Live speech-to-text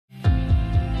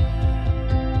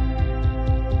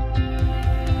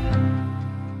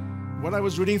when I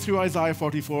was reading through Isaiah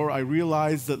 44, I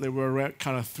realized that there were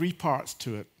kind of three parts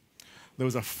to it. There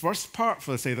was a first part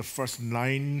for, say, the first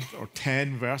 9 or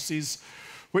 10 verses,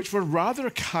 which were rather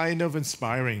kind of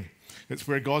inspiring. It's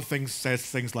where God says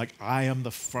things like, I am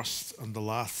the first and the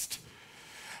last.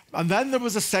 And then there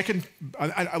was a second,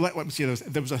 let me see,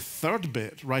 there was a third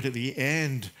bit right at the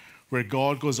end where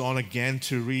God goes on again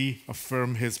to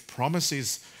reaffirm his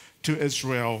promises to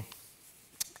Israel.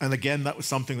 And again, that was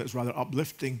something that's rather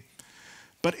uplifting.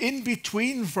 But in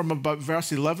between, from about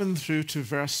verse 11 through to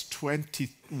verse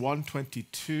 21,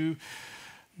 22,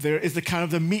 there is the kind of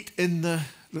the meat in the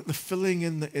filling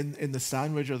in the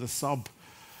sandwich or the sub.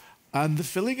 And the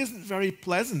filling isn't very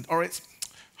pleasant, or it's,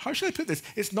 how should I put this?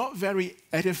 It's not very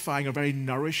edifying or very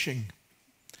nourishing.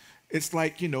 It's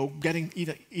like,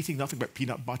 eating nothing but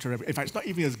peanut butter. In fact, it's not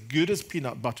even as good as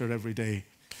peanut butter every day,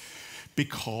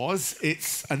 because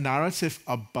it's a narrative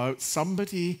about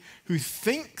somebody who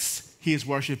thinks he is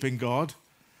worshiping God,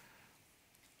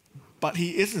 but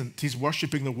he isn't. He's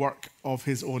worshiping the work of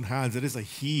his own hands. It is a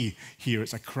he here.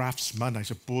 It's a craftsman, I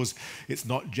suppose. It's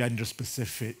not gender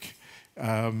specific.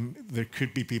 There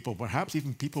could be people, perhaps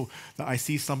even people that I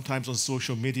see sometimes on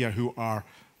social media who are,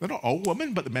 they're not all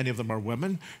women, but many of them are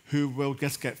women, who will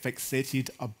just get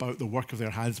fixated about the work of their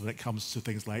hands when it comes to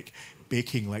things like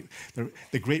baking. Like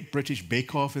the Great British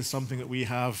Bake Off is something that we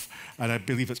have, and I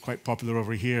believe it's quite popular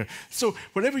over here. So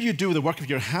whatever you do with the work of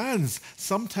your hands,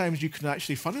 sometimes you can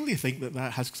actually funnily think that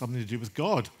that has something to do with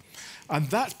God. And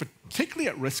that's particularly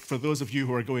at risk for those of you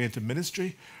who are going into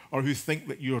ministry or who think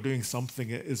that you're doing something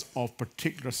that is of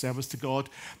particular service to God.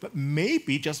 But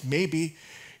maybe, just maybe,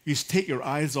 you take your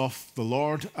eyes off the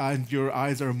Lord and your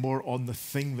eyes are more on the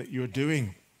thing that you're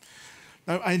doing.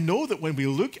 Now, I know that when we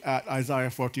look at Isaiah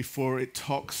 44, it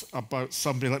talks about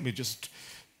somebody, let me just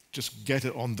get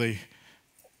it on the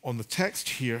text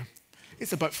here.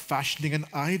 It's about fashioning an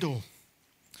idol.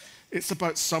 It's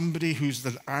about somebody who's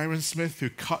an ironsmith who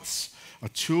cuts a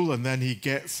tool and then he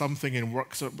gets something and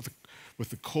works it with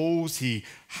the coals. He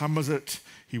hammers it,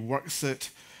 he works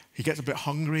it. He gets a bit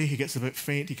hungry, he gets a bit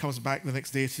faint, he comes back the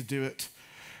next day to do it.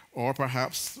 Or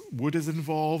perhaps wood is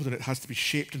involved and it has to be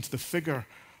shaped into the figure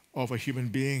of a human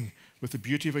being, with the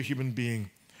beauty of a human being.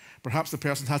 Perhaps the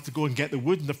person has to go and get the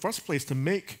wood in the first place to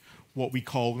make what we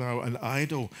call now an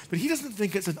idol. But he doesn't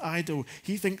think it's an idol.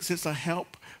 He thinks it's a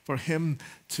help for him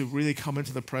to really come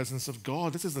into the presence of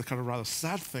God. This is the kind of rather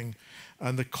sad thing.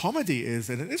 And the comedy is,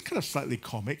 and it is kind of slightly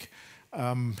comic,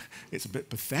 it's a bit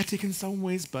pathetic in some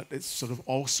ways, but it's sort of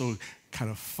also kind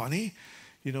of funny,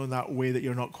 in that way that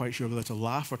you're not quite sure whether to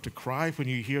laugh or to cry when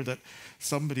you hear that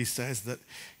somebody says that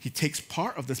he takes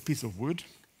part of this piece of wood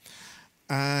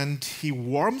and he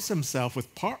warms himself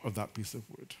with part of that piece of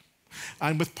wood.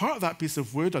 And with part of that piece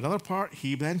of wood, another part,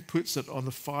 he then puts it on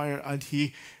the fire and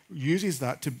he uses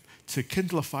that to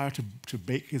kindle a fire to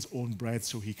bake his own bread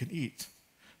so he can eat.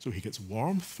 So he gets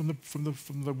warmth from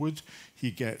the wood,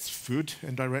 he gets food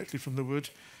indirectly from the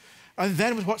wood, and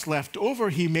then with what's left over,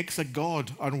 he makes a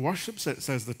god and worships it,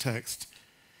 says the text.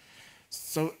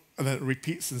 So, and then it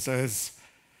repeats and says,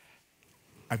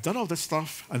 I've done all this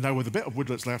stuff, and now with a bit of wood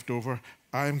that's left over,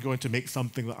 I'm going to make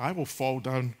something that I will fall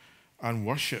down and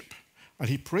worship. And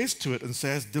he prays to it and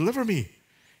says, deliver me,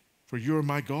 for you're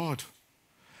my God.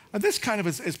 And this kind of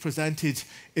is presented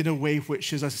in a way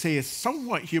which, as I say, is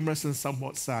somewhat humorous and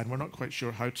somewhat sad. We're not quite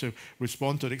sure how to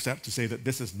respond to it except to say that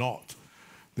this is not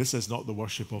the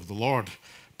worship of the Lord,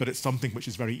 but it's something which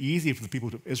is very easy for the people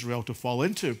of Israel to fall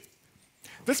into.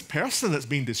 This person that's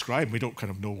being described, we don't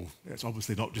kind of know. It's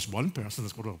obviously not just one person.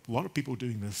 There's got a lot of people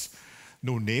doing this.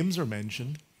 No names are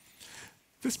mentioned.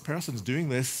 This person's doing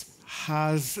this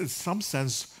has, in some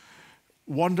sense,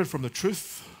 wandered from the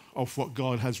truth of what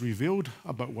God has revealed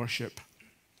about worship.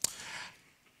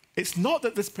 It's not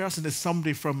that this person is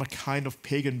somebody from a kind of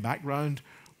pagan background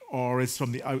or is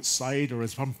from the outside or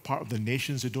is from part of the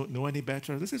nations who don't know any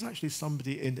better. This is actually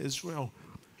somebody in Israel.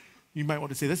 You might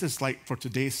want to say this is like for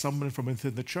today someone from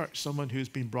within the church, someone who's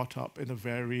been brought up in a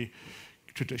very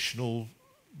traditional,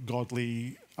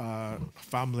 godly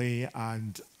family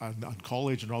and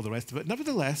college and all the rest of it.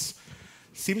 Nevertheless,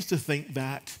 seems to think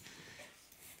that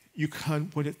you can,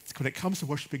 when it comes to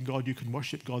worshiping God, you can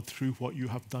worship God through what you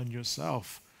have done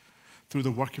yourself, through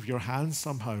the work of your hands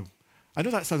somehow. I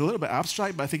know that sounds a little bit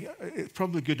abstract, but I think it's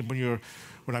probably good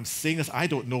when I'm saying this. I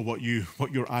don't know what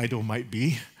your idol might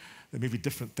be. There may be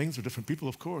different things for different people,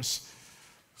 of course.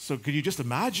 So could you just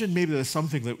imagine maybe there's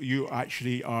something that you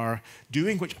actually are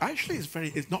doing, which actually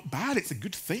it's not bad. It's a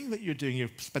good thing that you're doing. You're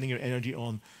spending your energy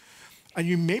on. And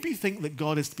you maybe think that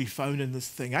God is to be found in this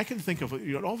thing. I can think of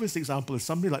an obvious example is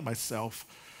somebody like myself.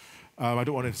 I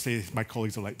don't want to say my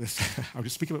colleagues are like this. I'll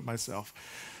just speak about myself.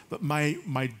 But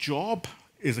my job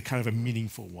is a kind of a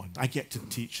meaningful one. I get to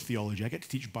teach theology. I get to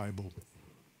teach Bible.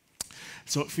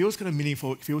 So it feels kind of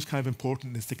meaningful. It feels kind of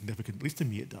important and significant. At least to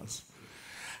me it does.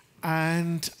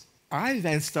 And I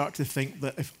then start to think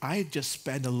that if I just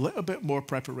spend a little bit more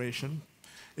preparation,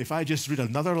 if I just read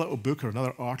another little book or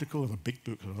another article, or a big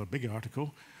book or another big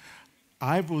article,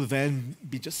 I will then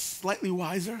be just slightly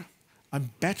wiser.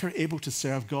 I'm better able to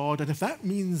serve God. And if that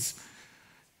means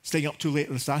staying up too late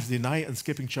on a Saturday night and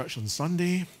skipping church on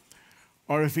Sunday,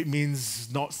 or if it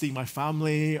means not seeing my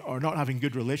family, or not having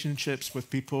good relationships with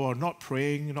people, or not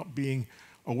praying, not being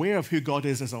aware of who God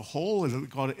is as a whole,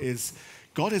 God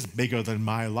is bigger than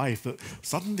my life. That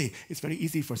suddenly it's very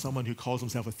easy for someone who calls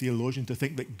himself a theologian to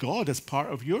think that God is part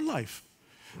of your life,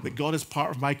 that God is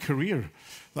part of my career,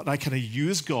 that I kind of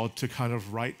use God to kind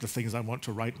of write the things I want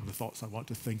to write and the thoughts I want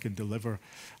to think and deliver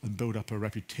and build up a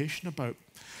reputation about.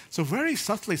 So very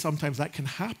subtly sometimes that can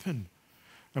happen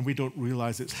and we don't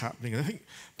realize it's happening. And I think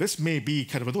this may be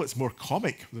kind of, although it's more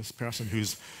comic, this person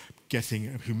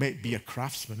who might be a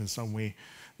craftsman in some way,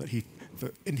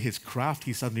 that in his craft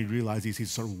he suddenly realizes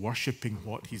he's sort of worshipping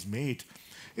what he's made.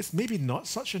 It's maybe not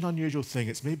such an unusual thing.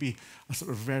 It's maybe a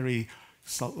sort of very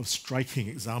sort of striking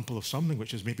example of something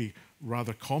which is maybe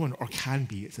rather common, or can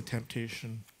be. It's a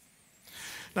temptation.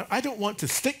 Now, I don't want to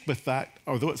stick with that,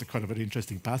 although it's a kind of an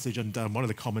interesting passage, and one of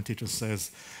the commentators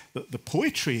says that the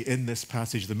poetry in this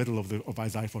passage, the middle of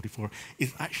Isaiah 44,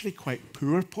 is actually quite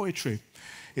poor poetry.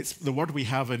 It's the word we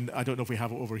have, and I don't know if we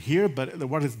have it over here, but the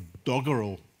word is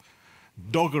doggerel.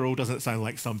 Doggerel doesn't sound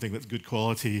like something that's good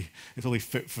quality. It's only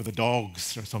fit for the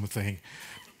dogs or something.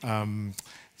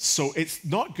 So it's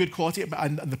not good quality,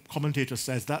 and the commentator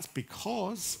says that's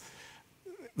because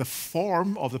the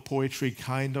form of the poetry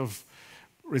kind of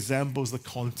resembles the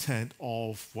content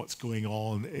of what's going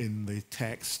on in the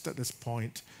text at this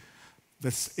point.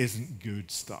 This isn't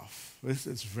good stuff. This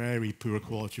is very poor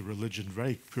quality religion,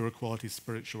 very poor quality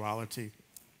spirituality.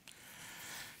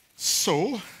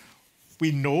 So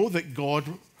we know that God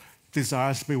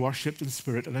desires to be worshipped in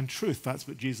spirit and in truth. That's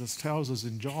what Jesus tells us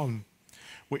in John.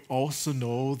 We also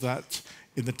know that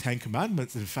in the Ten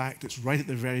Commandments, in fact, it's right at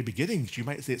the very beginning. You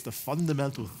might say it's the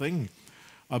fundamental thing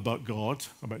about God,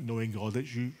 about knowing God,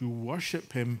 that you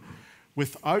worship him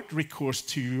without recourse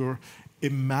to your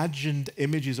imagined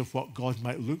images of what God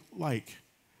might look like.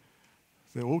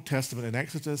 The Old Testament in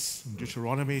Exodus and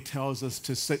Deuteronomy tells us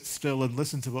to sit still and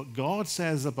listen to what God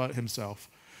says about himself,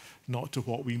 not to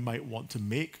what we might want to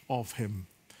make of him,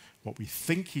 what we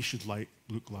think he should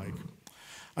look like.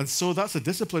 And so that's a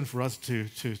discipline for us to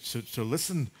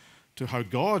listen to how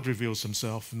God reveals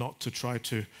himself, not to try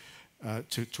to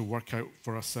work out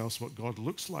for ourselves what God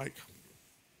looks like.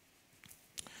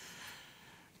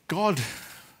 God,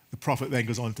 the prophet then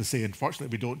goes on to say,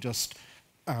 unfortunately, we don't just,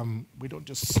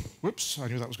 whoops, I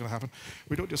knew that was going to happen.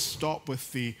 We don't just stop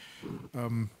with the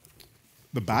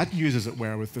bad news, as it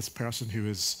were, with this person who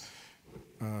is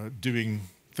doing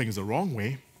things the wrong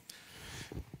way.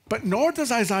 But nor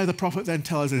does Isaiah the prophet then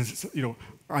tell us,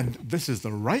 and this is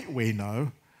the right way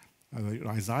now.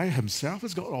 Isaiah himself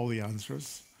has got all the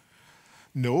answers.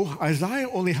 No, Isaiah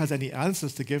only has any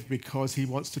answers to give because he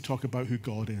wants to talk about who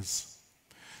God is.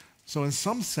 So in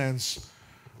some sense,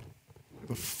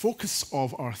 the focus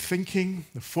of our thinking,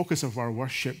 the focus of our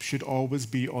worship should always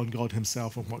be on God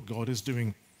himself and what God is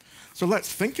doing. So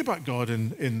let's think about God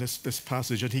in this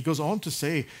passage. And he goes on to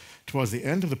say towards the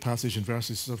end of the passage in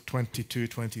verses of 22,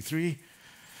 23,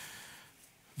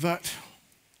 that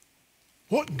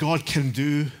what God can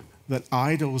do that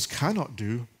idols cannot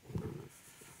do,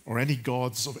 or any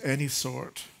gods of any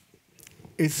sort,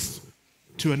 is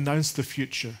to announce the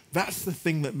future. That's the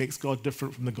thing that makes God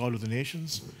different from the God of the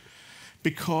nations.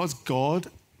 Because God,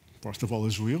 first of all,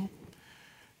 is real.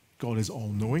 God is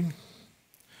all-knowing.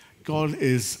 God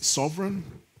is sovereign.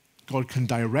 God can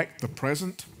direct the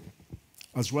present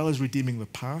as well as redeeming the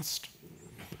past.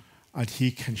 And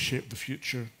he can shape the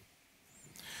future.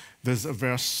 There's a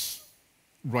verse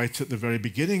right at the very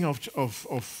beginning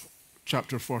of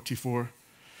chapter 44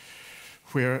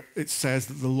 where it says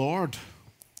that the Lord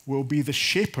will be the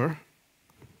shaper,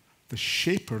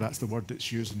 that's the word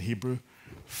that's used in Hebrew,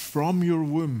 from your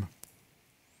womb.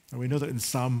 And we know that in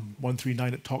Psalm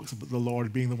 139 it talks about the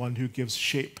Lord being the one who gives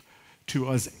shape to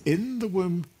us in the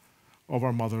womb of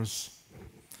our mothers.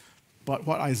 But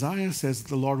what Isaiah says,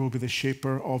 the Lord will be the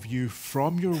shaper of you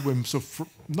from your womb. So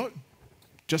not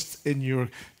just in your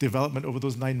development over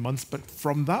those 9 months, but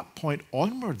from that point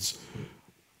onwards,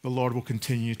 the Lord will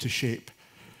continue to shape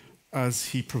as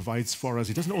he provides for us.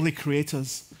 He doesn't only create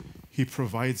us, he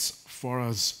provides for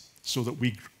us so that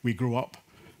we grow up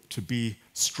to be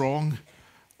strong,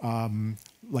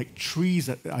 like trees,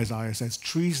 Isaiah says,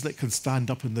 trees that can stand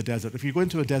up in the desert. If you go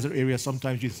into a desert area,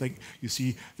 sometimes you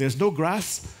see there's no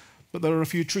grass, but there are a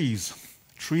few trees.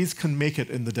 Trees can make it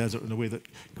in the desert in a way that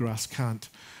grass can't.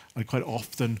 And quite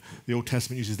often, the Old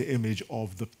Testament uses the image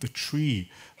of the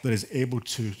tree that is able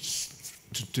to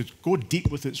go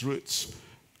deep with its roots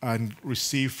and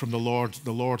receive from the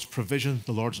Lord's provision,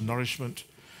 the Lord's nourishment.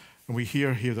 And we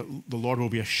hear here that the Lord will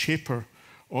be a shaper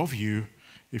of you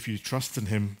if you trust in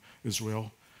him,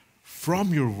 Israel,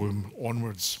 from your womb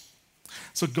onwards.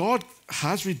 So God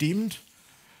has redeemed,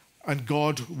 and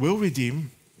God will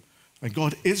redeem, and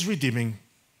God is redeeming.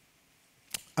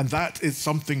 And that is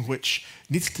something which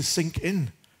needs to sink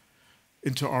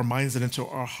into our minds and into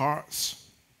our hearts.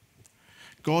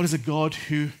 God is a God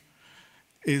who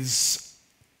is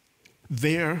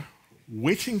there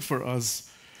waiting for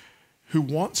us, who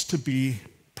wants to be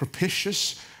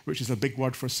propitious, which is a big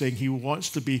word for saying he wants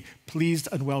to be pleased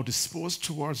and well disposed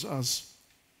towards us.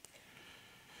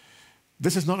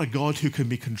 This is not a God who can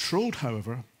be controlled,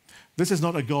 however. This is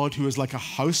not a God who is like a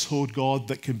household God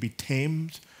that can be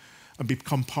tamed and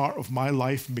become part of my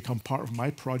life and become part of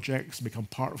my projects, and become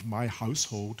part of my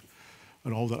household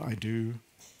and all that I do.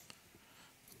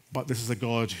 But this is a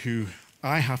God who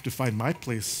I have to find my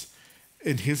place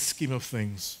in his scheme of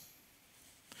things.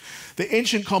 The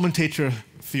ancient commentator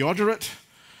Theodoret,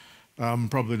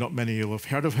 probably not many will have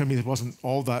heard of him. He wasn't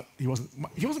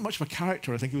much of a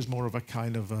character. I think he was more of a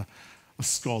kind of a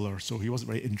scholar, so he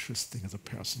wasn't very interesting as a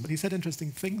person. But he said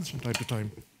interesting things from time to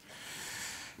time,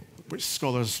 which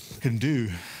scholars can do.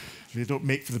 They don't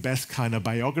make for the best kind of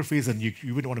biographies, and you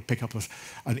wouldn't want to pick up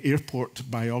an airport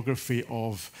biography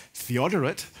of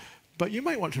Theodoret, but you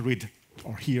might want to read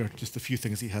or hear just a few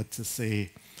things he had to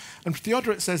say. And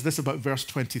Theodoret says this about verse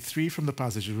 23 from the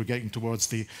passage, as we're getting towards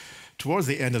the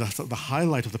end of the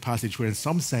highlight of the passage, where in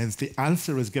some sense the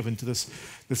answer is given to this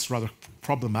rather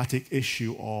problematic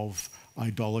issue of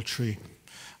idolatry.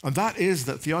 And that is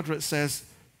that Theodoret says,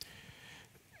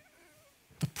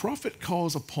 the prophet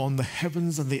calls upon the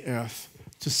heavens and the earth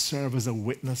to serve as a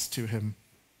witness to him.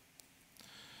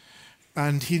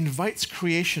 And he invites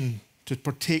creation to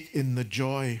partake in the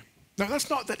joy. Now, that's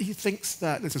not that he thinks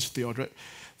that, this is Theodoret,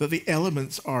 that the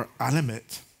elements are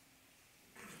animate.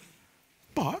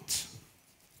 But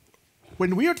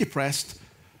when we are depressed,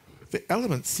 the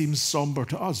elements seem somber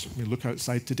to us. I mean, look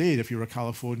outside today. If you're a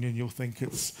Californian, you'll think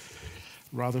it's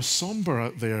rather somber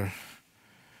out there.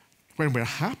 When we're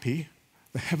happy,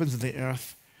 the heavens and the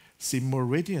earth seem more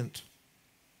radiant.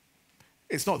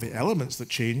 It's not the elements that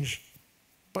change,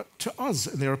 but to us,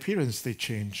 in their appearance, they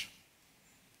change.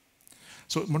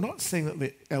 So we're not saying that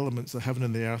the elements of heaven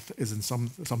and the earth is in some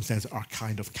sense are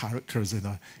kind of characters in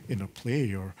a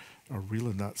play or are real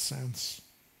in that sense.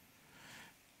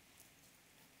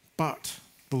 But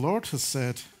the Lord has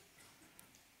said,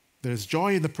 there is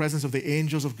joy in the presence of the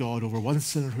angels of God over one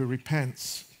sinner who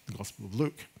repents. The Gospel of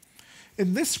Luke.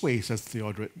 In this way, says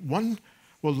Theodoret, one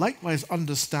will likewise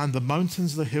understand the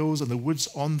mountains, the hills, and the woods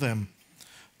on them.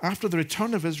 After the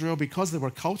return of Israel, because they were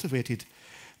cultivated,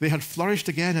 they had flourished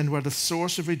again and were the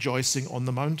source of rejoicing on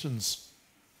the mountains.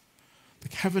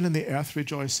 The heaven and the earth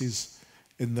rejoices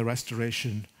in the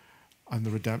restoration and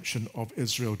the redemption of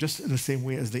Israel, just in the same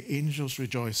way as the angels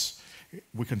rejoice.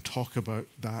 We can talk about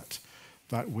that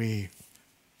way.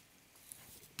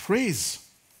 Praise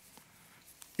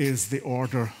is the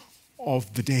order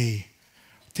of the day,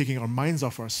 taking our minds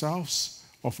off ourselves,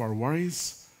 off our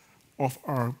worries, off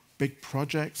our big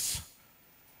projects,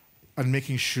 and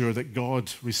making sure that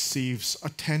God receives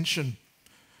attention.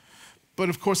 But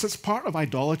of course, it's part of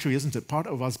idolatry, isn't it? Part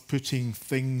of us putting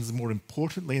things more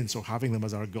importantly, and so having them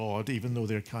as our God, even though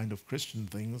they're kind of Christian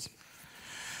things.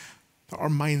 That our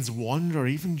minds wander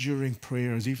even during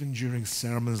prayers, even during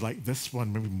sermons like this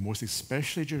one, maybe most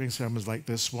especially during sermons like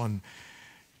this one.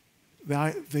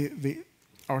 Our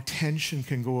attention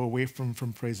can go away from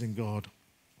praising God.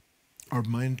 Our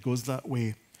mind goes that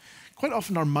way. Quite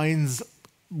often our mind's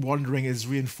wandering is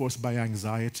reinforced by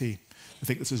anxiety. I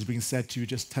think this was being said to you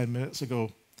just 10 minutes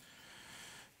ago,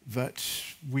 that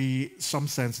we, in some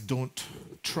sense, don't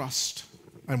trust,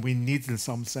 and we need, in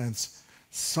some sense,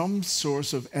 some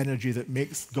source of energy that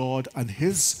makes God and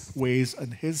his ways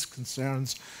and his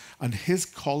concerns and his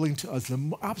calling to us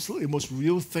the absolutely most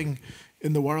real thing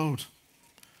in the world.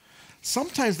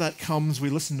 Sometimes that comes, we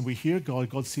listen, we hear God.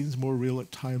 God seems more real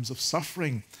at times of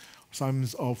suffering,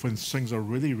 times of when things are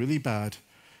really, really bad,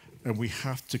 and we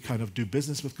have to kind of do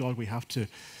business with God. We have to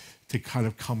kind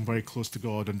of come very close to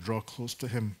God and draw close to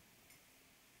him.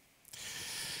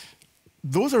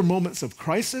 Those are moments of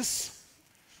crisis,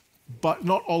 but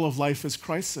not all of life is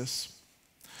crisis.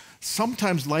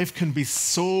 Sometimes life can be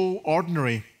so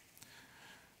ordinary.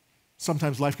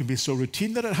 Sometimes life can be so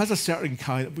routine that it has a certain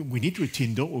kind. We need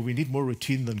routine, don't we? We need more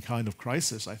routine than kind of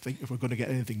crisis, I think, if we're going to get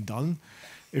anything done,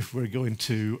 if we're going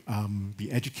to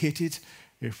be educated,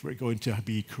 if we're going to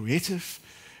be creative,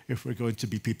 if we're going to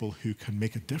be people who can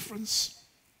make a difference.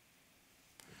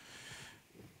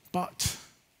 But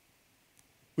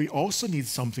we also need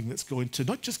something that's going to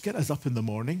not just get us up in the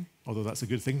morning, although that's a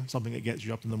good thing, something that gets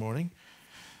you up in the morning,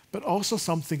 but also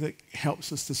something that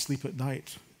helps us to sleep at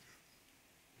night.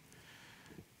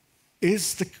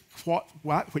 Is the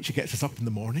what which gets us up in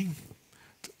the morning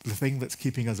the thing that's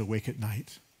keeping us awake at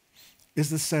night? Is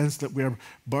the sense that we're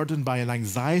burdened by an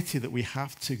anxiety that we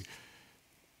have to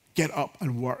get up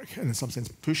and work and in some sense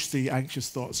push the anxious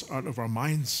thoughts out of our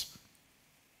minds?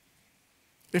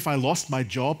 If I lost my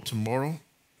job tomorrow,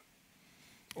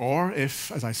 or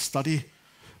if as I study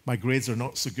my grades are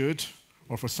not so good,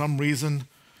 or for some reason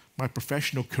my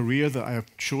professional career that I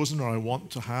have chosen or I want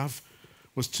to have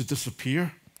was to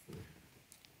disappear,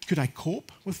 could I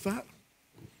cope with that?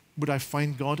 Would I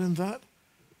find God in that?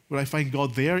 Would I find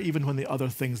God there even when the other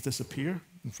things disappear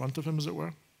in front of him, as it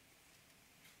were?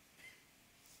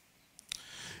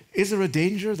 Is there a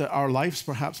danger that our lives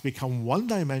perhaps become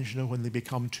one-dimensional when they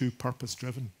become too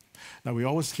purpose-driven? Now, we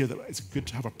always hear that it's good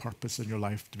to have a purpose in your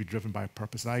life, to be driven by a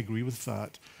purpose, and I agree with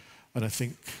that. And I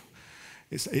think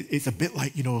it's a bit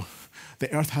like,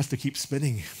 the earth has to keep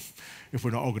spinning if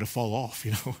we're not all going to fall off,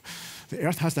 The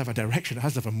earth has to have a direction, it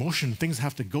has to have a motion, things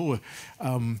have to go.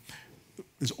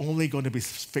 There's only going to be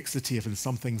fixity if in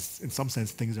some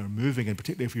sense things are moving, and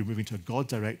particularly if you're moving to a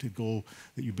God-directed goal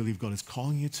that you believe God is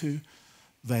calling you to,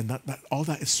 then all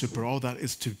that is super, all that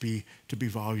is to be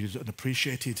valued and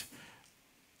appreciated.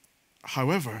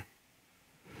 However,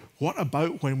 what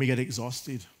about when we get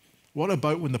exhausted? What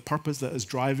about when the purpose that is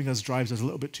driving us drives us a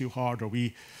little bit too hard, or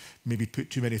we maybe put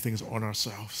too many things on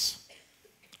ourselves?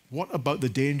 What about the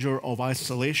danger of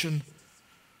isolation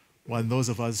when those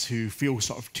of us who feel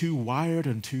sort of too wired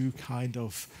and too kind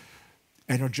of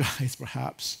energized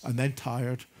perhaps, and then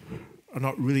tired, are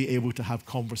not really able to have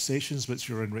conversations which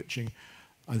are enriching,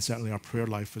 and certainly our prayer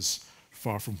life is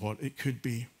far from what it could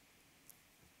be?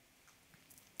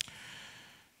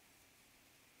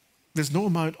 There's no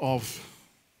amount of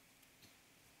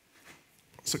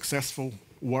successful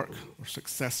work or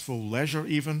successful leisure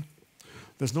even.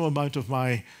 There's no amount of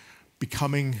my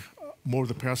becoming more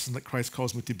the person that Christ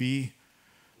calls me to be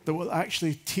that will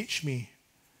actually teach me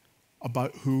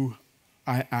about who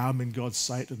I am in God's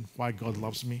sight and why God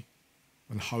loves me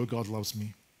and how God loves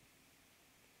me.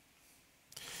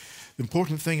 The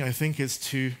important thing, I think, is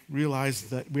to realize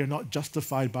that we are not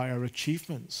justified by our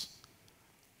achievements,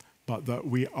 but that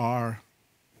we are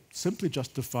simply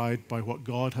justified by what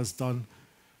God has done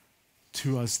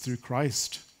to us through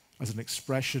Christ as an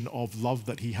expression of love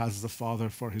that he has as a father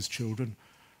for his children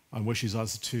and wishes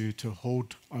us to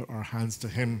hold out our hands to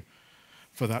him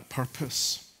for that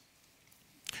purpose.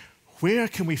 Where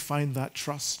can we find that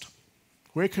trust?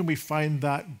 Where can we find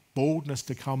that boldness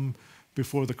to come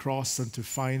before the cross and to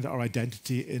find our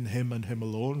identity in him and him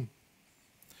alone?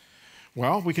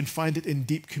 Well, we can find it in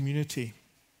deep community.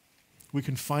 We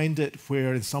can find it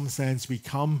where, in some sense, we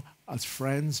come as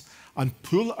friends and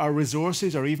pool our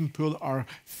resources or even pool our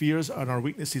fears and our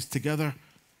weaknesses together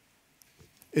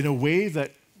in a way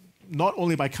that not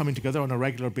only by coming together on a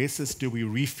regular basis do we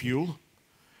refuel.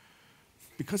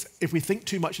 Because if we think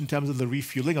too much in terms of the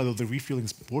refueling, although the refueling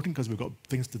is important because we've got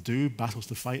things to do, battles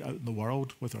to fight out in the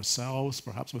world with ourselves,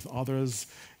 perhaps with others,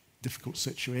 difficult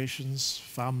situations,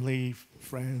 family,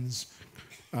 friends,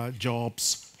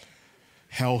 jobs,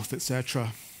 health,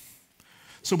 etc.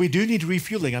 So we do need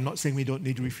refueling. I'm not saying we don't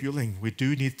need refueling. We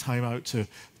do need time out to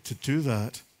do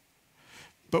that.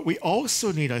 But we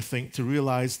also need, I think, to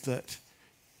realize that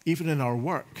even in our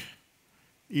work,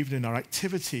 even in our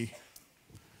activity,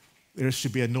 there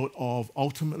should be a note of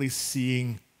ultimately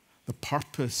seeing the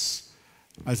purpose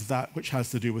as that which has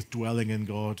to do with dwelling in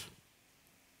God.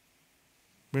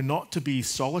 We're not to be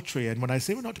solitary. And when I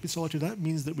say we're not to be solitary, that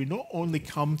means that we not only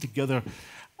come together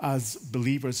as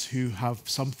believers who have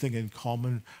something in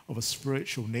common of a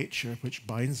spiritual nature which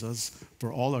binds us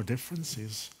for all our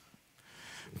differences,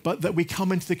 but that we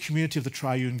come into the community of the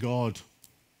triune God.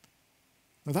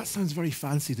 Now that sounds very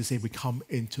fancy to say we come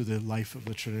into the life of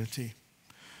the Trinity.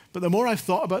 But the more I've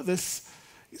thought about this,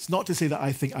 it's not to say that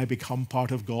I think I become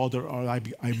part of God or I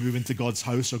move into God's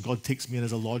house or God takes me in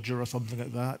as a lodger or something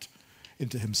like that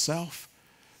into himself.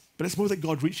 But it's more that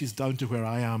God reaches down to where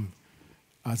I am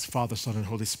as Father, Son, and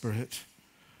Holy Spirit.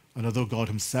 And although God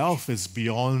himself is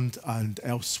beyond and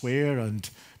elsewhere and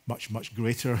much, much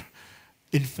greater,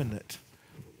 infinite.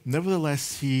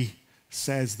 Nevertheless, he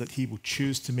says that he will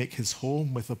choose to make his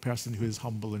home with a person who is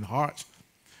humble in heart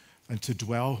and to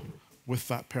dwell with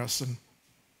that person.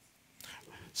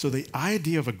 So the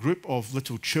idea of a group of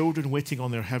little children waiting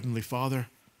on their Heavenly Father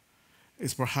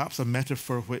is perhaps a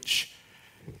metaphor which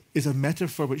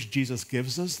Jesus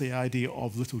gives us, the idea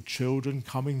of little children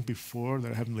coming before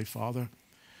their Heavenly Father,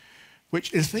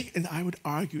 which is, and I would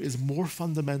argue, is more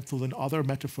fundamental than other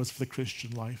metaphors for the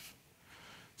Christian life.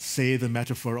 Say the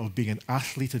metaphor of being an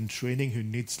athlete in training who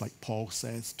needs, like Paul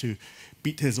says, to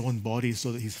beat his own body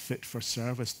so that he's fit for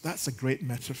service. That's a great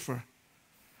metaphor.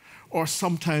 Or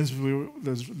sometimes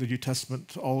the New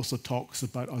Testament also talks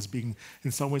about us being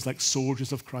in some ways like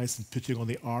soldiers of Christ and putting on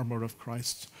the armor of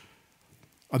Christ.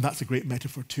 And that's a great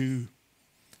metaphor too.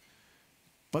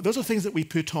 But those are things that we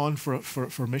put on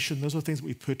for mission. Those are things that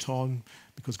we put on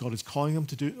because God is calling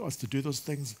us to do those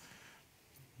things.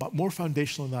 But more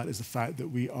foundational than that is the fact that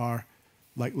we are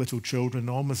like little children,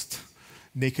 almost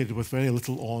naked with very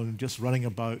little on, just running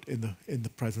about in the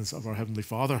presence of our Heavenly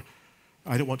Father.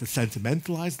 I don't want to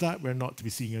sentimentalize that. We're not to be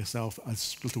seeing ourselves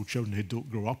as little children who don't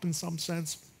grow up in some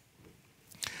sense.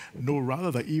 No,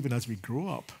 rather that even as we grow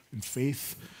up in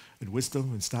faith and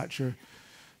wisdom and stature,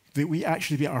 that we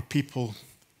actually are people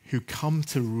who come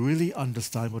to really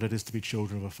understand what it is to be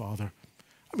children of a Father.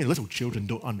 I mean, little children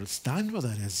don't understand what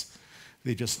that is.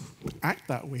 They just act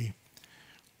that way.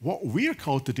 What we're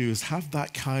called to do is have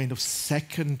that kind of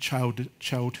second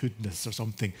childhoodness or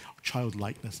something, or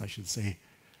childlikeness, I should say,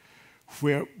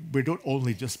 where we don't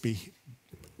only just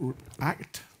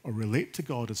act or relate to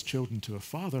God as children to a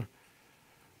Father,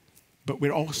 but we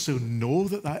also know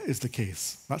that that is the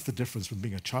case. That's the difference from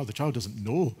being a child. The child doesn't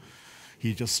know.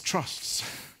 He just trusts,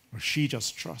 or she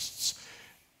just trusts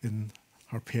in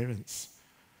her parents.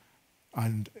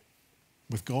 And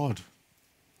with God,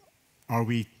 are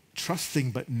we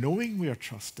trusting but knowing we are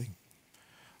trusting?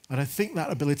 And I think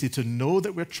that ability to know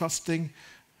that we're trusting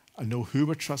and know who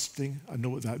we're trusting and know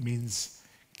what that means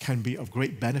can be of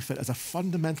great benefit as a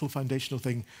fundamental foundational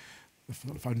thing, a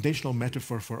foundational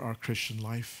metaphor for our Christian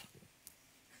life.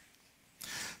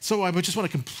 So I would just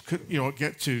want to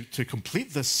get to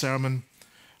complete this sermon,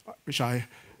 which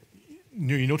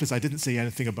you notice I didn't say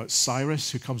anything about Cyrus,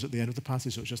 who comes at the end of the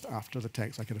passage, so it's just after the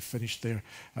text. I kind of finished there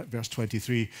at verse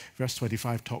 23. Verse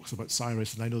 25 talks about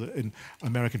Cyrus, and I know that in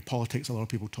American politics, a lot of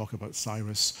people talk about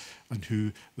Cyrus and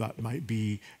who that might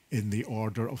be in the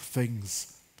order of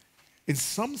things. In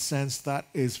some sense, that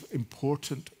is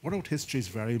important. World history is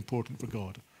very important for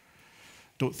God.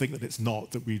 Don't think that it's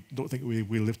not, that we don't think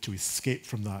we live to escape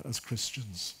from that as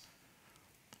Christians.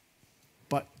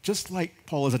 But just like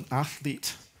Paul is an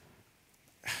athlete,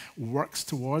 works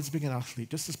towards being an athlete,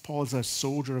 just as Paul is a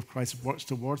soldier of Christ, works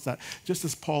towards that, just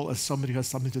as Paul is somebody who has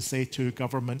something to say to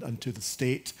government and to the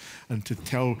state and to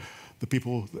tell the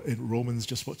people in Romans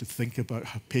just what to think about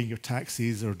paying your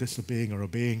taxes or disobeying or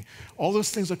obeying. All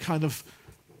those things are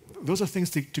those are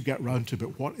things to get round to,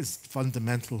 but what is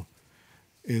fundamental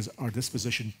is our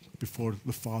disposition before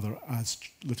the Father as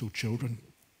little children,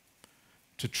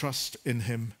 to trust in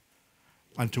Him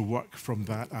and to work from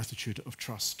that attitude of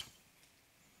trust.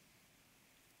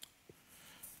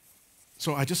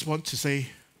 So I just want to say,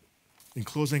 in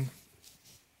closing,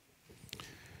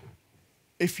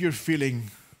 if you're feeling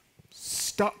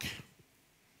stuck,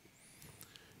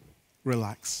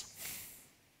 relax.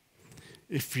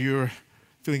 If you're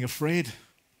feeling afraid,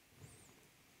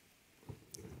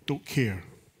 don't care.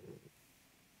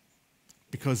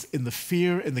 Because in the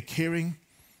fear, in the caring,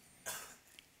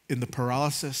 in the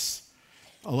paralysis,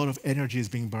 a lot of energy is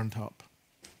being burnt up.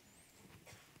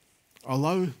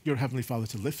 Allow your Heavenly Father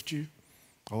to lift you.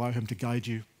 Allow Him to guide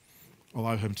you.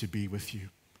 Allow Him to be with you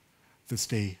this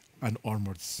day and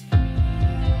onwards.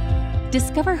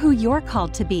 Discover who you're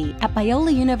called to be at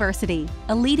Biola University,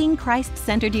 a leading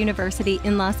Christ-centered university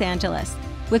in Los Angeles,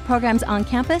 with programs on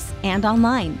campus and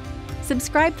online.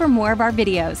 Subscribe for more of our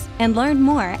videos and learn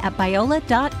more at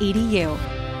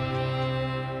biola.edu.